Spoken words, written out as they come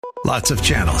Lots of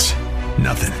channels,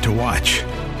 nothing to watch,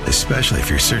 especially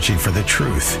if you're searching for the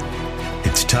truth.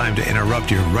 It's time to interrupt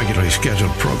your regularly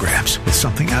scheduled programs with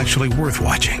something actually worth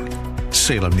watching.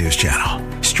 Salem News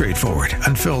Channel. Straightforward,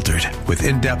 unfiltered, with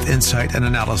in-depth insight and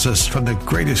analysis from the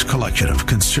greatest collection of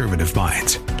conservative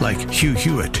minds like Hugh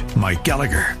Hewitt, Mike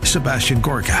Gallagher, Sebastian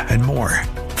Gorka, and more.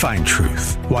 Find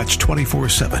truth. Watch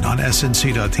 24/7 on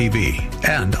snc.tv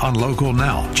and on Local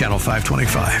Now, Channel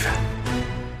 525.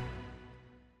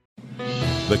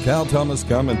 The Cal Thomas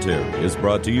Commentary is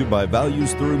brought to you by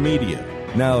Values Through Media.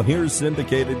 Now here's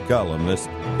syndicated columnist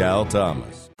Cal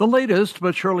Thomas. The latest,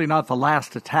 but surely not the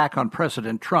last, attack on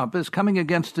President Trump is coming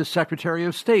against his Secretary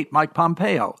of State, Mike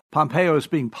Pompeo. Pompeo is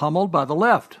being pummeled by the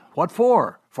left. What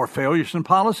for? For failures in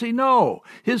policy? No.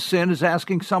 His sin is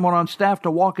asking someone on staff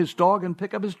to walk his dog and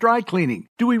pick up his dry cleaning.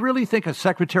 Do we really think a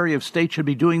Secretary of State should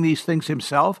be doing these things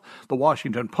himself? The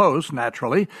Washington Post,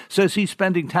 naturally, says he's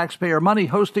spending taxpayer money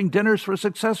hosting dinners for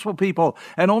successful people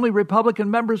and only Republican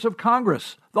members of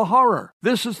Congress. The horror.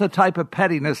 This is the type of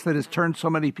pettiness that has turned so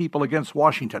many people against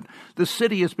Washington. The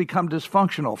city has become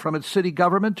dysfunctional from its city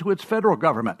government to its federal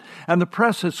government, and the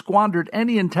press has squandered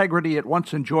any integrity it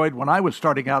once enjoyed when I was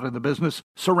starting out in the business,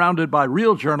 surrounded by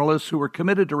real journalists who were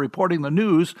committed to reporting the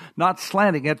news, not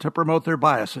slanting it to promote their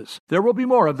biases. There will be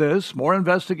more of this, more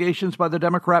investigations by the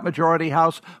Democrat majority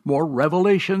House, more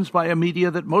revelations by a media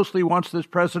that mostly wants this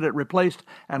president replaced,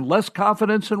 and less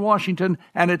confidence in Washington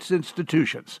and its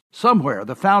institutions. Somewhere,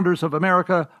 the founders of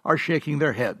America are shaking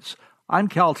their heads. I'm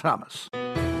Cal Thomas.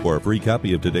 For a free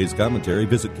copy of today's commentary,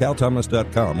 visit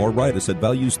calthomas.com or write us at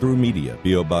Values Through Media,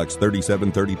 P.O. Box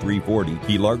 373340,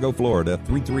 Key Largo, Florida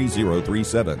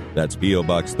 33037. That's P.O.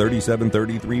 Box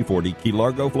 373340, Key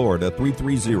Largo, Florida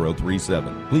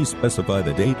 33037. Please specify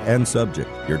the date and subject.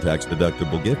 Your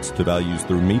tax-deductible gifts to Values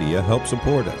Through Media help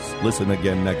support us. Listen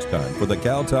again next time for the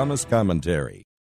Cal Thomas Commentary.